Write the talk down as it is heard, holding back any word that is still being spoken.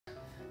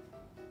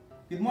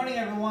Good morning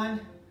everyone.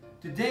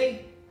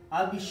 Today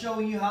I'll be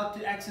showing you how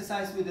to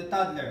exercise with a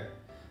toddler.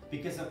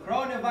 Because of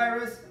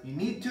coronavirus, you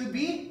need to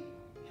be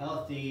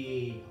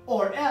healthy,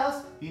 or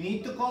else you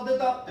need to call the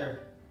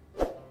doctor.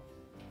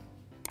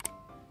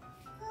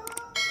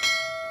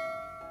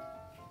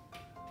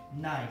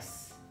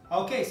 Nice.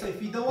 Okay, so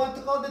if you don't want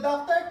to call the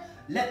doctor,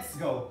 let's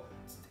go.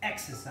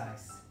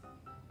 Exercise.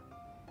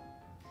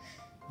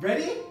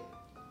 Ready?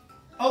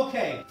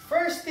 Okay,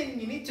 first thing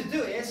you need to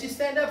do is you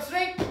stand up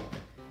straight.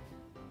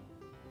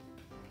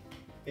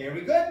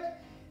 Very good.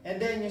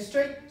 And then you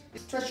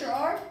stretch your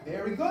arm.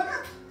 Very good.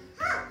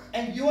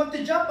 And you want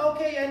to jump?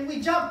 Okay, and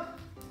we jump.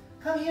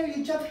 Come here,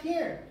 you jump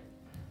here.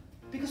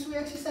 Because we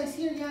exercise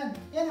here, yan.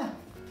 Yan.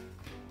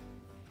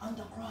 On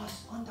the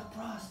cross, on the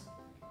cross.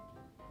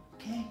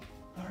 Okay?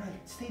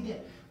 Alright, stay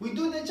there. We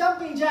do the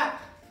jumping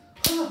jack.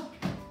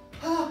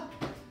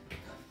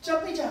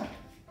 Jumping jack.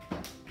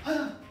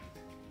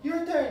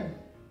 Your turn.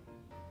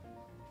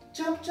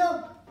 Jump,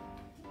 jump.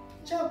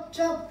 Jump,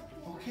 jump.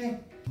 Okay.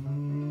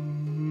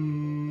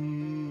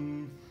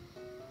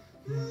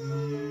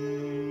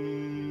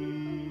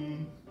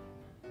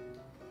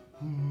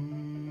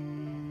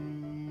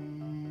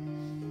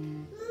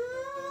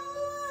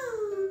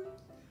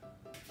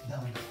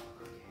 Down dog,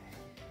 okay.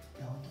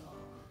 Down dog,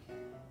 okay.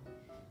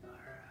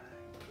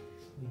 Alright.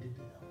 We do the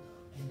down dog.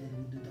 And then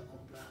we do the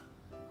cobra.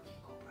 Okay,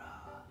 cobra.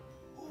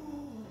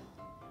 Ooh.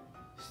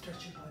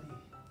 Stretch your body.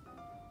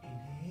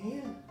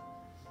 Inhale.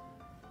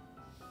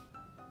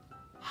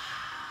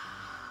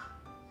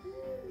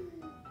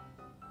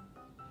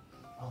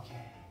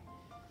 Okay.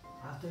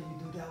 After you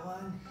do that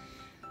one,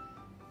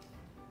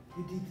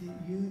 you do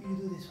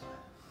this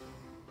one.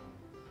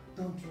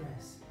 Don't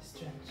rest.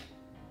 Stretch.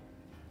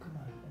 Come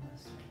on,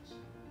 stretch.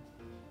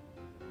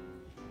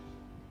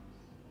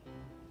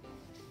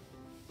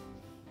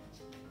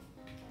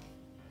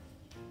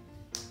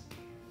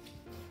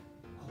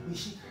 Oh, we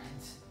shake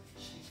hands.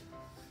 Shake,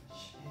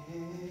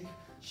 shake,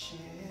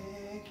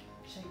 shake,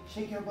 shake,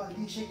 shake your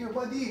body, shake your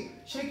body,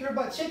 shake your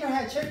butt, shake your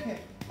head, shake your head.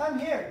 Come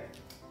here.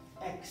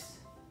 X.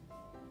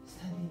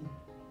 Standing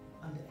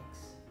on the X.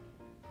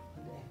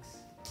 On the X.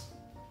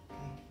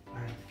 Okay.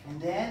 Alright. And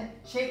then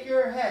shake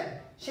your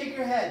head. Shake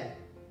your head.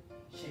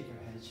 Shake your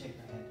head, shake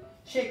your head.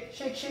 Shake,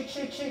 shake, shake,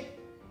 shake, shake.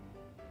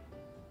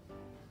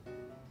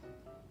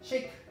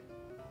 Shake.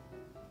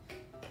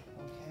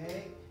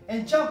 Okay.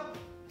 And jump.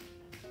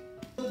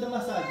 Do the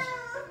massage.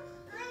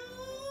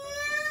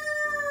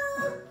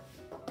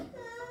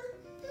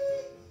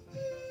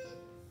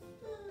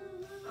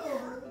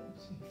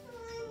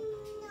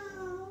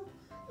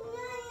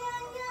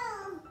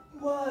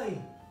 Why?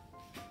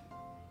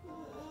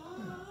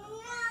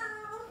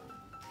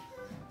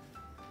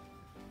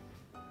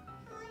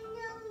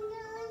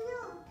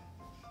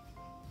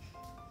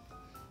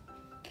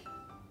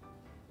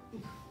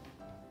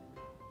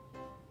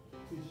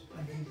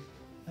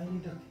 I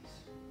need a kiss.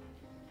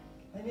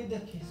 I need a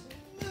kiss.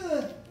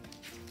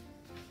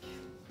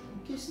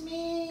 Kiss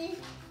me.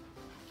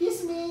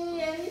 Kiss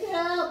me. I need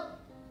help.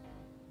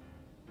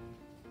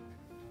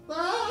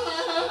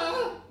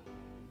 Ah!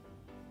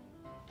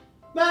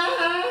 Ah!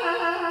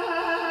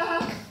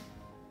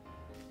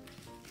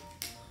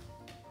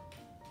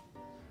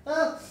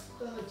 Oh,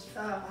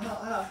 ow, ow,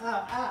 ow,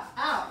 ow,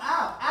 ow,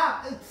 ow, ow.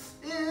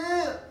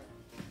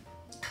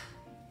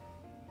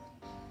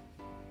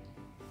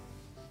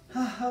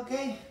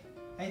 Okay,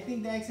 I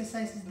think the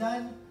exercise is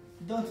done.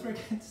 Don't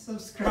forget to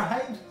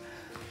subscribe.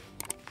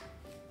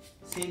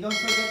 Say, don't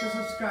forget to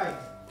subscribe.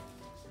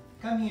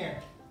 Come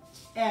here.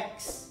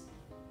 X.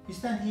 You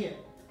stand here.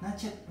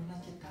 Not yet.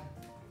 Not yet done.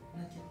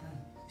 Not yet done.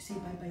 You say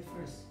bye-bye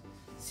first.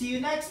 See you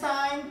next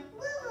time.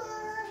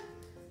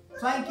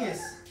 Flying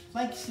kiss.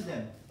 Flying kiss to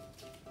them.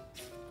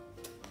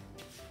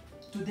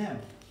 To them.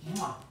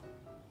 Mwah.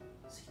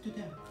 Say to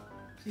them.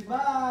 Say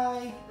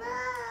bye. Bye.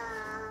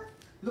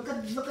 Look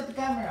at the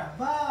camera.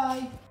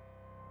 Bye.